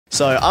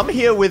So I'm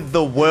here with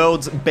the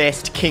world's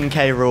best King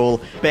K. Rool,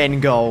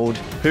 Ben Gold,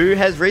 who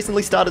has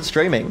recently started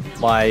streaming.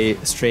 My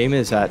stream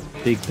is at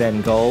Big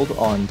Ben Gold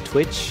on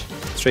Twitch,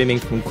 streaming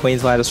from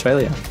Queensland,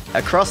 Australia.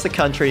 Across the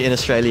country in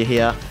Australia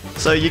here.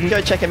 So you can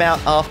go check him out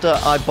after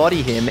I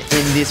body him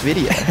in this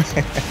video.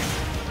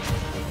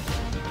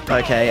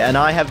 Okay, and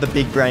I have the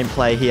big brain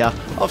play here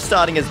of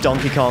starting as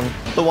Donkey Kong,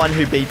 the one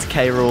who beats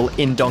K. Rool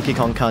in Donkey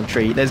Kong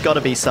Country. There's got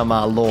to be some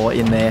lore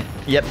in there.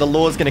 Yep, the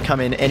lore's going to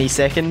come in any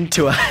second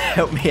to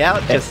help me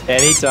out. Just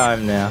any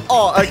time now.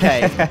 Oh,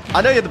 okay.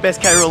 I know you're the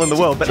best K. Rool in the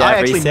world, but I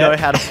actually know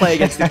how to play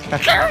against this.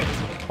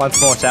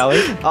 Once more, shall we?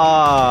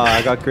 Oh,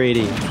 I got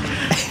greedy.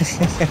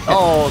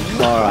 Oh,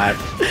 no. All right.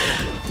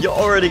 You're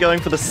already going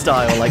for the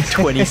style like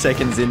 20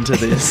 seconds into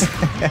this.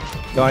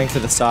 Going for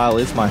the style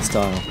is my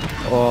style.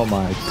 Oh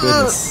my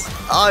goodness.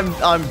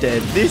 I'm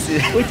dead. This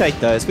is... We take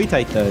those. We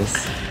take those.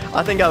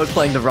 I think I was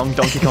playing the wrong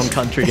Donkey Kong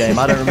Country game.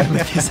 I don't remember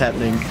this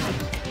happening.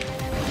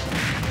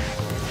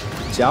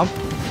 Jump.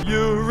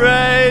 You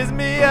raise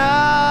me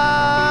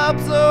up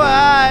so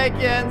I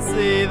can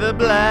see the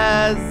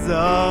blast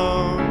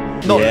zone.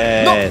 No,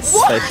 yes. No,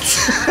 what?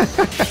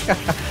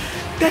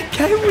 That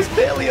game was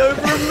barely over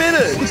a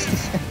minute.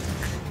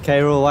 K.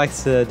 Rool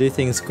likes to do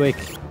things quick.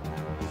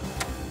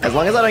 As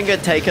long as I don't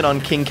get taken on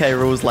King K.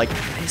 Rool's like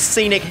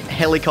scenic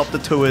helicopter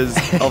tours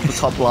of the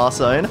top blast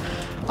zone,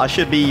 I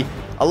should be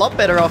a lot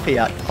better off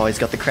here. Oh, he's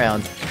got the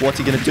crown. What's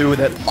he gonna do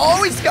with it?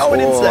 Oh, he's going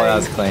insane. That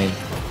was clean.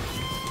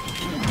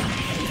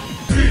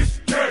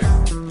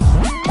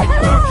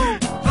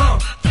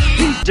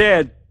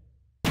 Dead.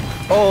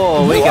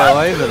 Oh, we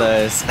go over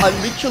those. I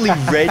literally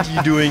read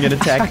you doing an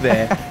attack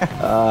there.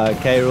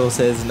 K. Rool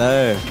says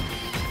no.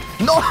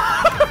 No!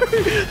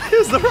 It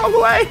was the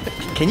wrong way!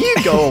 Can you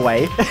go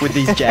away with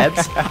these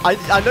jabs?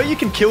 I know you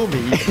can kill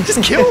me.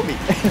 Just kill me!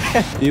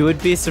 You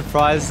would be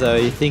surprised though.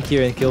 You think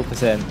you're in kill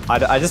percent.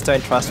 I just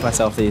don't trust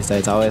myself these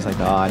days. I always like,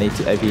 oh, I need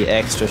to be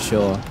extra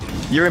sure.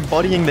 You're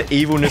embodying the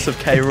evilness of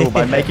K. Rool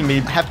by making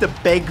me have to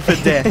beg for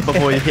death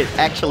before you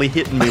actually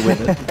hitting me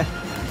with it.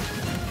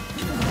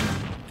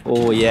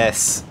 Oh,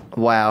 yes.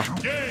 Wow.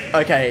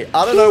 Okay,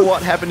 I don't know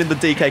what happened in the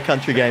DK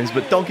Country games,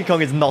 but Donkey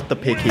Kong is not the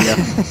pick here.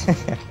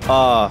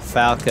 Oh,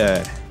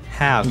 Falco.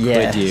 How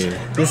could you?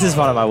 This is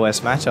one of my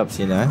worst matchups,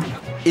 you know.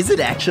 Is it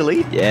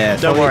actually? Yeah.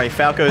 Don't worry,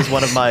 Falco is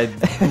one of my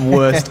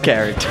worst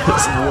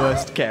characters.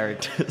 Worst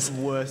characters.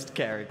 Worst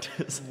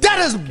characters. That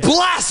is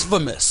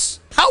blasphemous!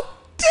 How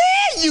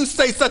dare you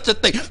say such a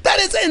thing? That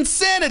is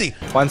insanity!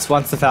 Once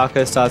the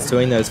Falco starts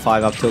doing those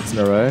 5 up tilts in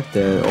a row,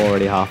 they're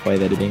already halfway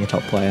there to being a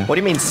top player. What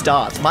do you mean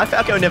starts? My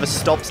Falco never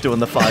stops doing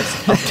the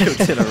 5 up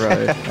tilts in a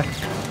row.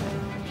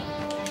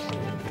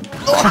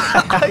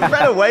 I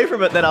ran away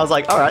from it, then I was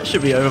like, alright,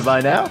 should be over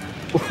by now.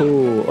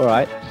 Ooh,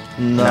 alright.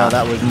 No,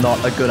 that was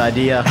not a good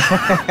idea.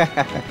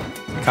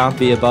 Can't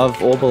be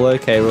above or below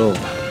K. Rool.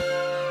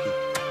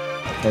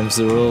 Them's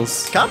the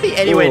rules. Can't be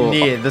anywhere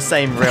near the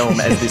same realm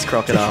as this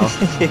crocodile.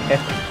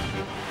 Yeah.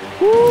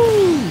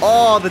 Woo.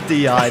 Oh, the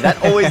DI.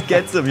 That always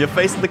gets him. You're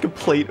facing the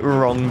complete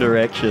wrong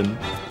direction.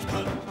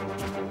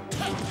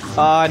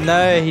 Oh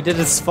no, he did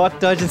a spot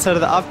dodge instead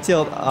of the up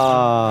tilt.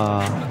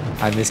 Oh,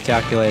 I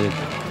miscalculated.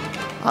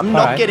 I'm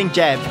not getting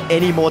jabbed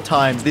any more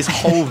times this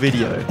whole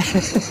video.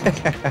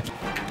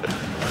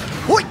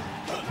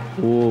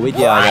 Ooh, we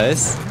DI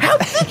those. How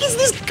thick is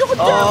this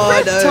goddamn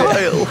reptile?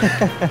 No.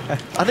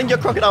 I think your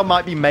crocodile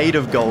might be made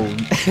of gold,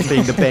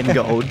 being the Ben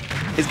Gold.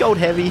 Is gold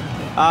heavy?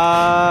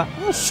 I'm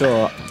not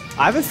sure.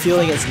 I have a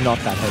feeling it's not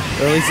that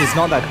heavy, or at least it's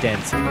not that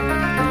dense.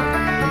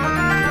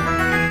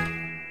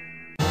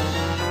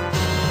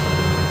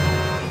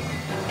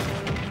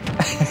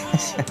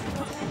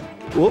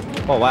 Whoop.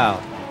 Oh, wow.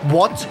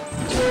 What?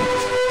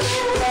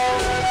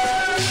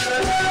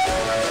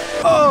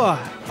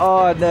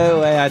 Oh,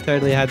 no way. I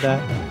totally had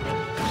that.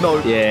 No.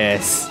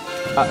 Yes.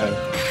 Uh-oh.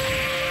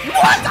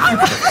 What? I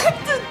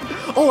reflected!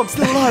 Oh, I'm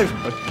still alive.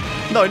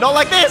 No, not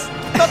like this.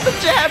 Not the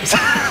jabs.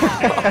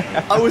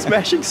 I was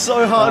mashing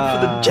so hard for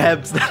the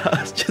jabs that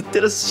I just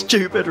did a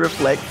stupid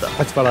reflector.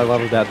 That's what I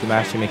love about the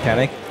mashing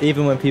mechanic.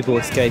 Even when people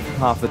escape,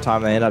 half the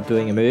time they end up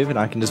doing a move and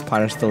I can just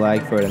punish the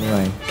lag for it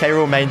anyway. K.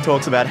 Rool main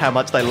talks about how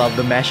much they love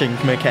the mashing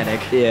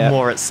mechanic. Yeah.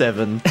 More at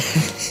 7.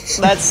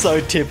 That's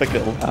so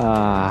typical.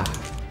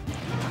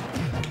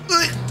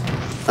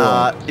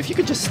 If you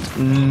could just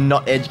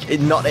not edge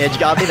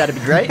guard me, that'd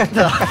be great.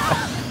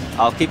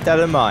 I'll keep that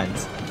in mind.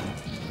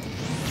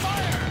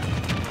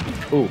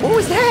 Ooh. What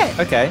was that?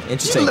 Okay,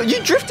 interesting.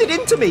 You drifted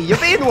into me. You're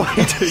being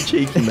way too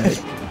cheeky,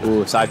 mate.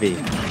 Ooh, side B.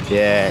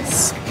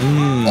 Yes.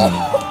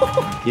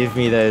 Give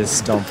me those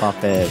stomp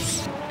up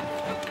airs.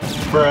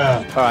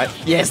 Bruh. Alright.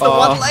 Yes, the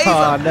one laser.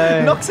 Oh,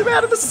 no. Knocks him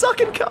out of the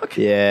sucking cock.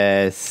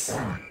 Yes.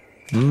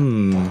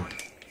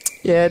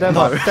 Yeah, don't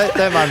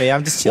mind me.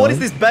 I'm just chilling. What is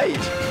this bait?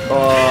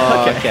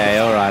 Oh,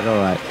 okay. Alright.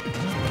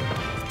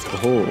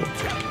 Oh.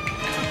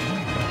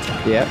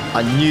 Yep.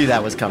 I knew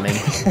that was coming.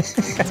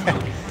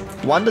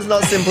 One does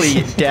not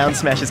simply down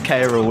smash his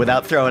K. Rool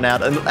without throwing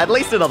out at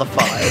least another 5.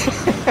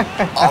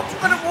 Oh,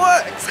 but it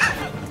works!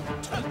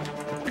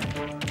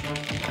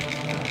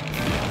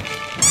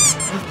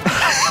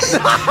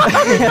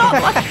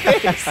 Not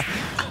like this.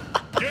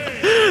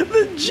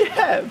 The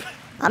jab.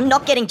 I'm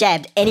not getting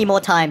jabbed any more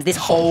times this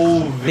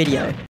whole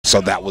video. So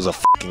that was a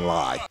fucking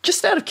lie.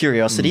 Just out of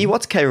curiosity,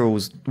 what's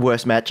K-Rool's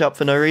worst matchup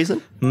for no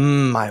reason?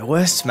 My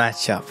worst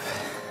matchup.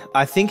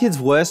 I think his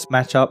worst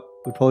matchup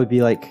would probably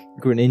be like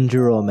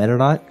Greninja or Meta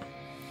Knight.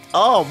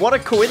 Oh, what a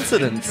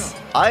coincidence.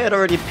 I had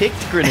already picked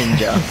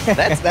Greninja.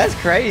 That's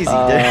crazy,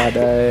 dude.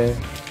 No.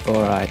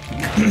 Alright.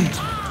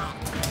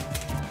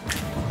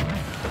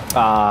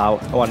 I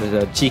wanted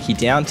a cheeky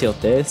down tilt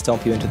there,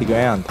 stomp you into the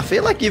ground. I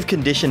feel like you've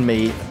conditioned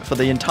me for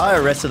the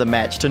entire rest of the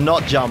match to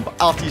not jump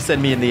after you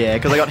send me in the air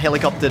because I got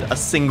helicoptered a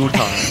single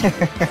time.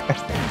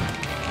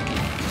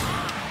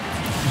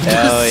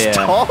 Oh yeah.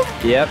 Stop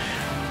Yep.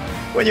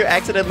 when you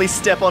accidentally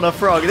step on a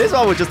frog. This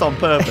one was just on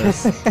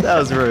purpose. That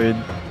was rude.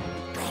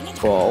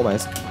 Well,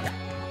 almost.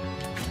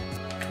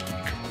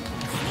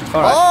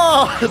 Alright.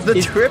 Oh,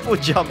 the triple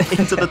jump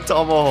into the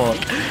tomahawk.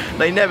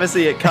 They never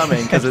see it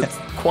coming because it's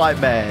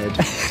quite bad.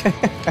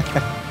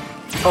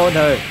 Oh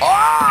no.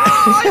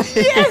 Oh,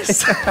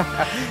 yes!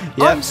 Yep.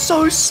 I'm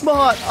so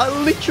smart. I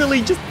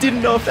literally just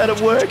didn't know if that'd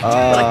work,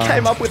 but I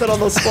came up with it on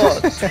the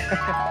spot.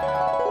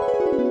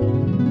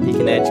 He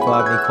can edge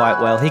guard me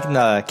quite well. He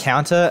can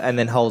counter and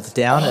then hold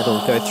down.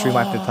 It'll go through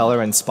my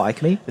propeller and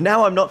spike me.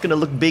 Now I'm not going to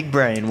look big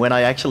brain when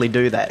I actually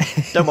do that.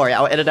 Don't worry,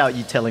 I'll edit out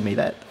you telling me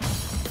that.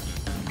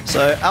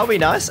 So I'll be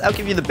nice. I'll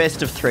give you the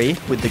best of 3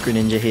 with the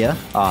Greninja here.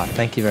 Ah,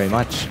 thank you very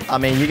much. I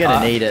mean, you're going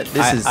to need it.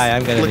 This I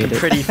am gonna looking need it.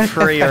 pretty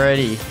free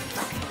already.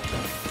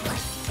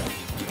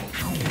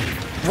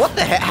 What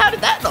the heck? How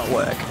did that not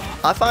work?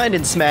 I find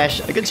in Smash,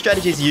 a good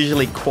strategy is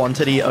usually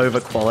quantity over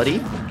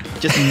quality.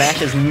 Just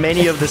mash as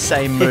many of the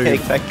same move,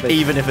 Exactly.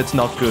 even if it's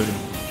not good.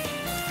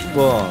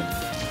 Whoa.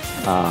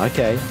 Ah,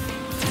 okay.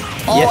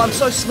 Oh, Yeah. I'm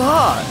so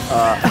smart.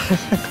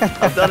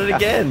 I've done it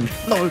again.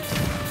 No.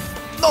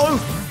 No.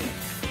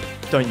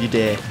 Don't you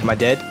dare. Am I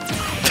dead?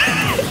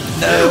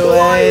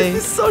 Why is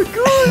this so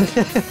good?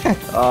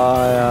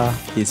 Oh, yeah.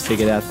 He's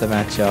figured out the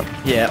matchup.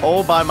 Yeah,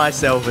 all by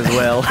myself as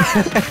well.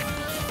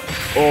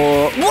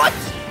 Or What?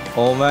 I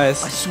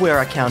almost. swear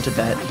I counted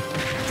that.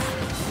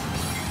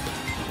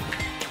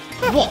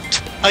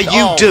 What are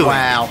you doing?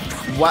 Wow.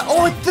 Wow.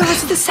 Oh, there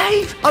was the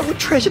save. I would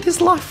treasure this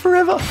life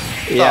forever.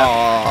 Yeah.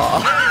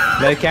 Aw.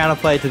 No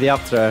counterplay to the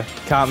up throw.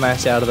 Can't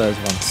mash out of those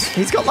ones.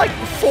 He's got like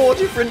 4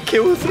 different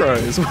kill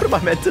throws. What am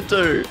I meant to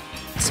do?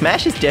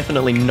 Smash is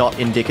definitely not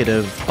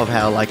indicative of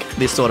how like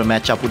this sort of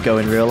matchup would go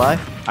in real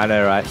life. I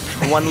know, right?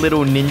 One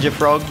little ninja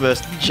frog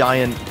versus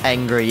giant,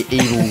 angry,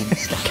 evil,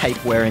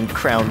 cape-wearing,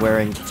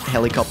 crown-wearing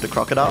helicopter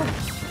crocodile.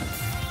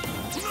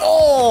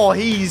 Oh,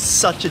 he's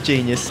such a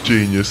genius.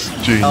 Genius.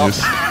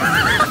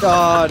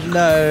 Oh,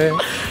 no.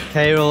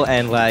 K-Rool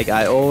and lag.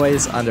 I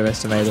always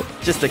underestimate it.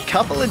 Just a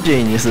couple of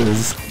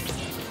geniuses.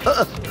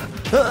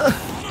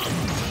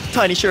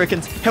 Tiny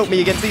shurikens, help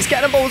me against these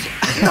cannonballs.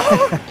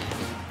 No!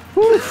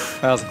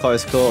 That was a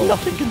close call.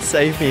 Nothing can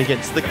save me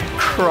against the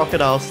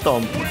crocodile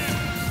stomp.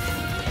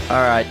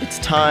 Alright, it's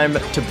time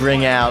to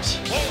bring out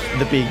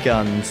the big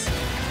guns.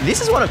 This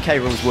is one of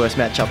K-Rool's worst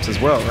matchups as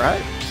well,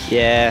 right?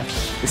 Yeah,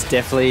 it's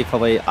definitely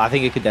I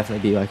think it could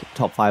definitely be like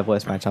top 5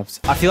 worst matchups.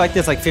 I feel like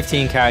there's like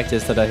 15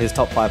 characters that are his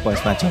top 5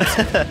 worst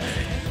matchups.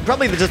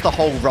 Probably just the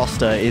whole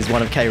roster is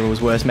one of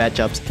K-Rool's worst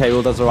matchups.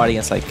 K-Rool does alright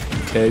against like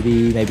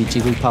Kirby, maybe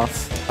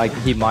Jigglypuff. Like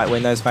he might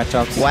win those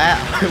matchups. Wow,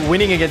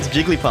 winning against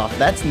Jigglypuff,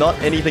 that's not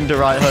anything to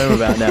write home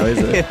about now, is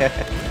it?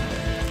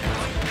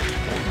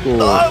 Ooh.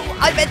 Oh,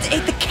 I meant to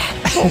eat the cat.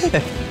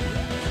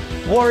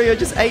 Wario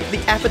just ate the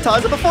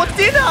appetizer before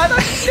dinner and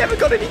I never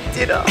got any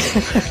dinner.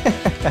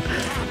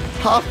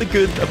 Half the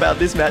good about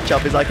this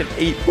matchup is I can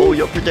eat all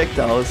your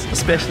projectiles,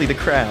 especially the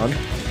crown.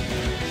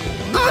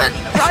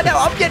 Right now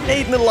I'm getting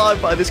eaten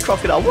alive by this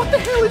crocodile. What the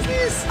hell is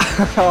this?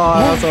 Oh,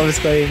 that's what I was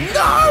saying.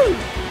 No!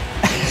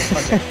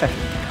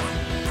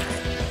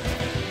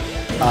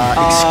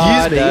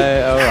 Excuse me.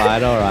 No.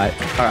 Alright.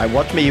 Alright,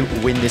 watch me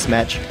win this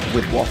match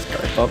with Waft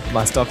though. Oh,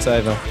 my stock's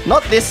over.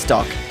 Not this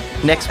stock.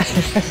 Next.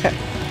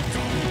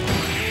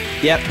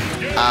 Yep.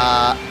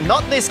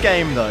 Not this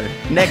game though.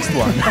 Next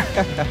one.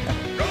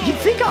 You'd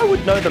think I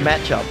would know the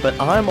matchup, but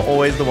I'm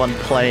always the one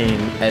playing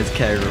as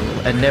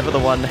K-Rool and never the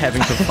one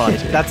having to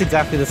fight it. That's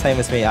exactly the same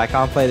as me. I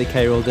can't play the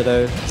K-Rool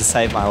Ditto to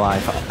save my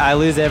life. I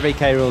lose every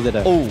K-Rool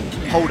Ditto. Oh,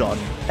 hold on.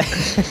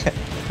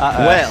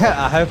 Uh-oh. Well.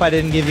 I hope I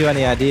didn't give you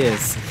any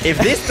ideas. If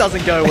this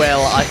doesn't go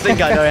well, I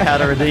think I know how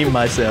to redeem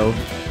myself.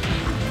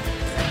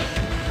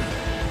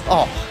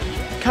 Oh,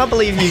 can't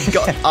believe you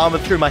got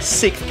armored through my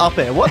 6th up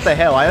air. What the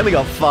hell? I only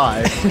got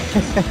 5.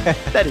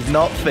 That is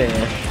not fair.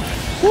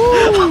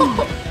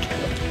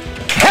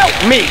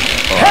 Help me!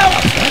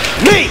 Help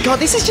me! God,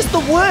 this is just the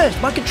worst.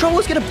 My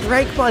controller's gonna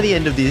break by the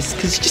end of this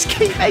because you just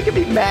keep making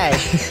me mad.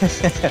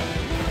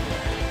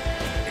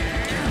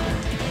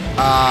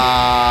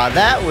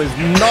 That was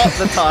not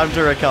the time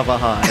to recover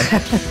high.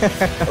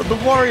 The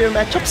Wario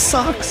matchup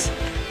sucks.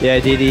 Yeah,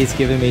 DD's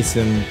given me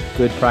some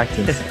good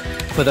practice.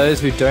 For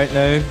those who don't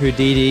know who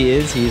DD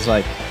is, he's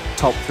like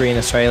top 3 in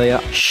Australia.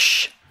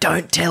 Shh.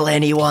 Don't tell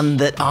anyone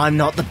that I'm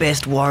not the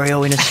best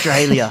Wario in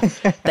Australia.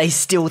 They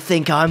still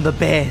think I'm the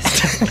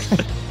best.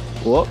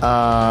 Whoop.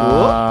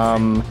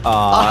 I'm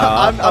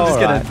just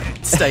gonna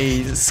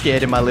stay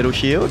scared in my little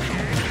shield.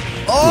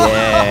 Oh!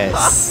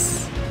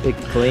 Yes. The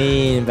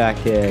clean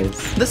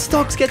backers. The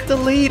stocks get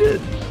deleted.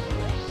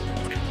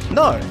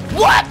 No.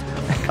 What?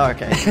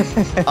 Okay.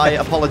 I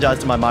apologize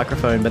to my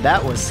microphone, but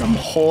that was some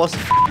horse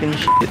f***ing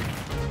shit.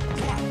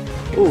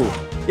 Ooh.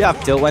 Yeah,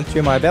 Tilt went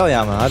through my belly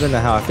armor. I don't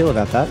know how I feel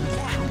about that.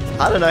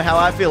 I don't know how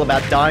I feel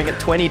about dying at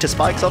 20 to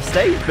spikes off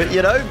stage, but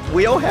you know,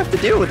 we all have to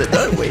deal with it,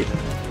 don't we?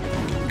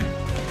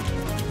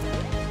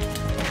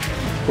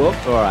 Whoop.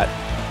 Alright.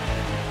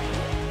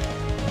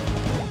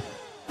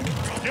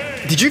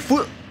 Did you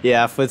foot?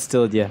 Yeah,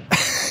 footstooled you.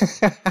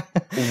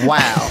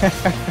 Wow.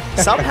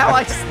 Somehow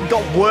I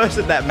got worse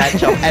at that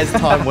matchup as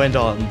time went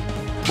on.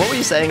 What were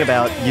you saying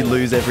about you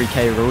lose every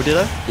K Rool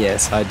ditto?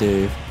 Yes, I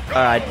do.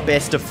 Alright,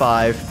 best of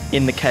 5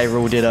 in the K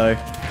Rool ditto.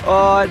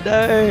 Oh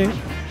no!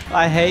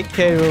 I hate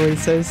K Rool,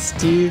 he's so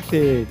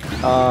stupid.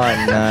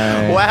 Oh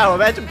no. Wow,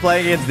 imagine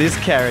playing against this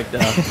character.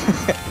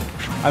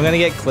 I'm gonna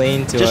get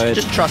clean to it.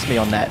 Just trust me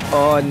on that.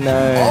 Oh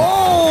no.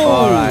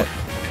 Oh! Alright.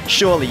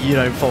 Surely you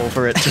don't fall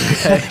for it too.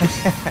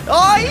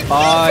 Oh, he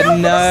Oh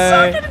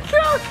no. the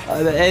truck.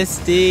 The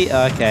SD.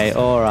 Okay,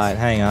 alright,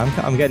 hang on.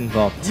 I'm getting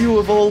bopped. You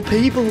of all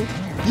people.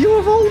 You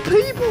of all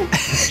people.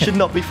 Should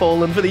not be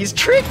falling for these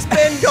tricks,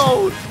 Ben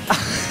Gold.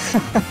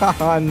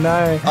 Oh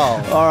no.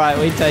 Oh. Alright,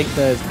 we take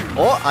those.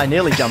 Oh, I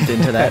nearly jumped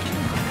into that.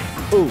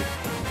 Ooh.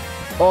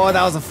 Oh,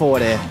 that was a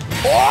forward air.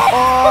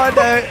 Oh,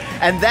 no.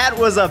 And that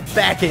was a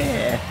back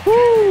air.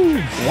 Woo.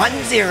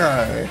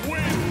 1-0.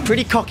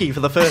 Pretty cocky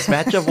for the first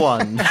match I've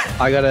won.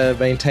 I gotta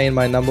maintain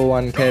my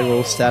 #1 K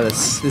Rool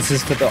status. This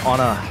is for the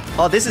honor.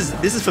 Oh, this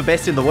is for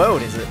best in the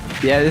world, is it?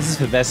 Yeah, this is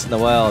for best in the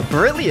world.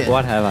 Brilliant.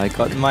 What have I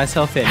gotten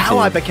myself into? How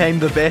I became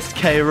the best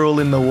K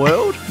Rool in the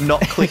world? Not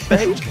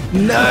clickbait.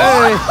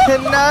 No!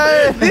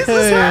 No! This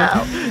is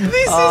how. This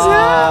is Oh,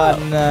 how.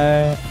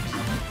 no.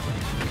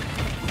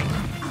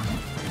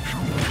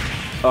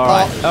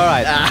 Alright,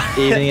 alright.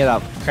 Evening it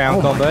up. Crown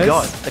Oh combos. my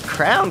god, the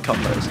crown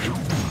combos.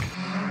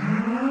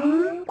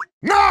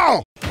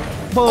 No!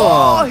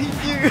 Oh,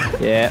 you.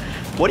 Yeah.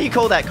 What do you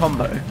call that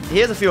combo?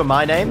 Here's a few of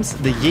my names.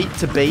 The Yeet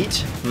to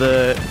Beat,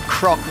 the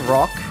Croc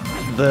Rock,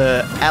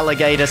 the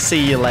Alligator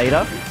See You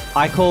Later.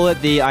 I call it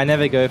the I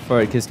never go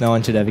for it because no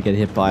one should ever get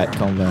hit by it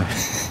combo.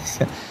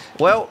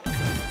 Well,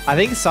 I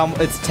think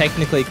it's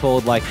technically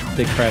called like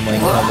the Kremlin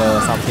combo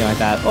or something like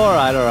that.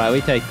 Alright,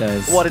 we take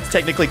those. what it's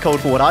technically called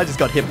for what I just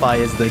got hit by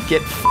is the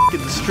Get F***ing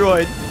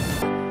Destroyed.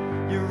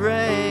 You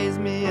raise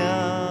me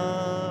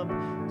up,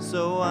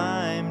 so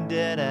I'm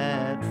dead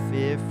at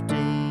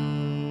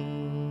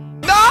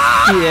 15.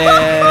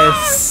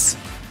 Yes!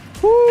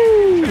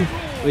 Woo!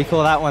 We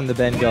call that one the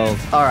Ben Gold.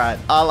 Alright,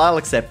 I'll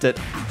accept it.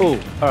 Ooh,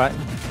 alright.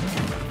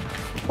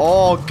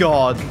 Oh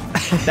god.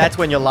 That's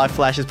when your life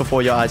flashes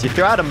before your eyes. You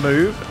throw out a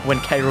move when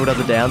K. Rool does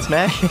a down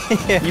smash.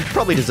 You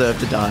probably deserve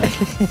to die.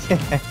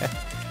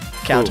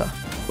 Counter.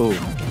 Ooh.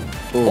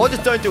 Ooh. Or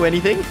just don't do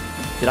anything.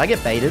 Did I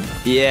get baited?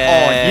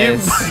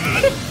 Yes.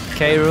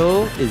 K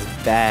Rool is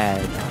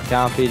bad.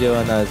 Can't be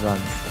doing those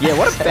ones. Yeah,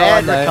 what a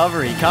bad no.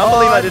 recovery. Can't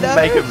believe I didn't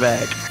make it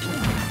back.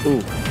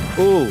 Ooh.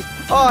 Ooh.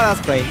 Oh,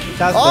 that's clean.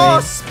 That's Oh,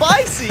 clean.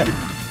 spicy!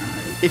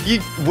 If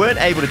you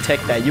weren't able to tech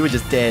that, you were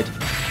just dead.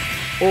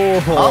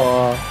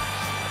 Oh.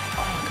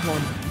 Come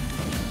on.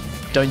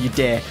 Don't you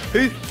dare.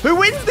 Who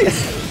wins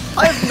this?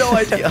 I have no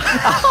idea.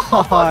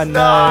 Oh,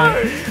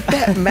 no.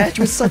 That match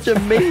was such a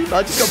meme.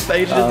 I just got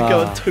baited into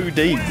going too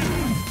deep.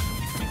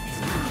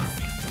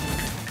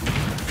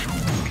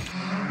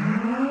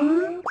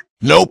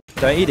 Nope.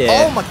 Don't you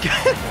dare. Oh my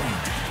god.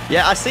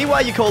 Yeah, I see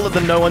why you call it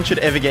the no one should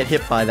ever get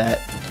hit by that.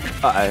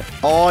 Uh-oh.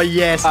 Oh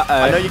yes. Uh-oh.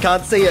 I know you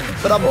can't see it,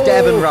 but I'm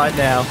dabbing right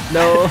now.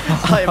 No.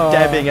 I am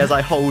dabbing as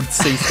I hold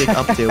C-stick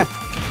up tilt.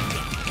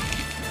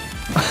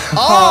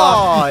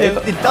 Oh, it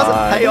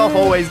doesn't pay off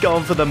always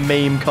going for the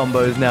meme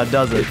combos now,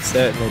 does it? It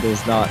certainly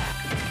does not.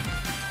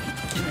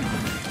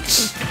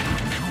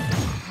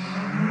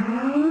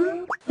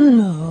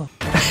 No.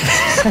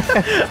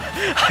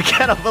 I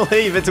cannot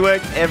believe it's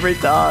worked every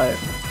time.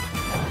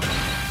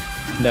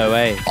 No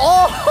way.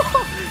 Oh!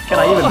 Can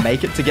I even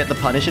make it to get the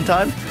punish in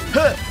time?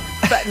 Huh,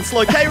 fat and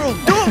slow K Rool,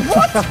 do it!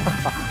 What?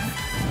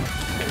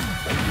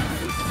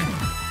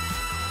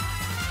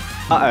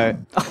 Uh-oh.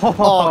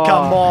 Oh,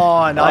 come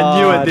on! I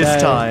knew it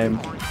this time.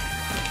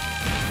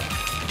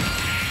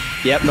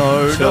 Yep.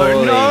 No,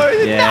 Surely. no, no!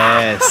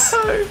 Yes.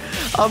 No.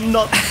 I'm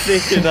not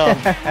thick enough.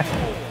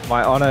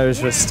 My honor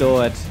is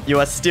restored. You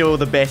are still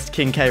the best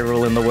King K.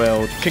 Rool in the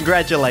world.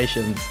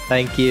 Congratulations.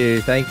 Thank you.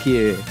 Thank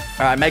you.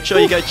 Alright, make sure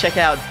you go check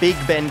out Big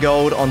Ben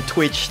Gold on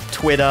Twitch,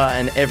 Twitter,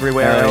 and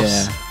everywhere Oh,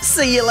 else. yeah.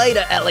 See you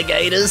later,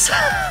 alligators.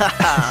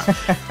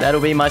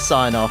 That'll be my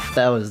sign off.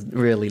 That was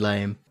really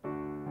lame.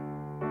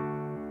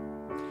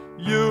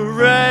 You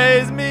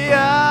raise me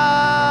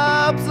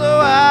up so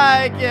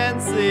I can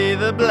see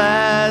the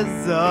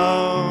blast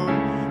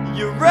zone.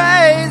 You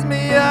raise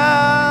me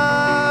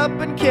up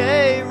and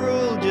K.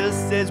 Rool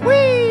just sits sideways.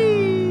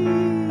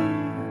 Whee!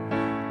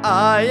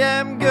 I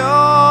am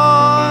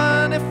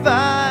gone if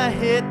I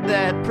hit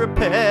that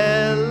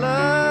propeller.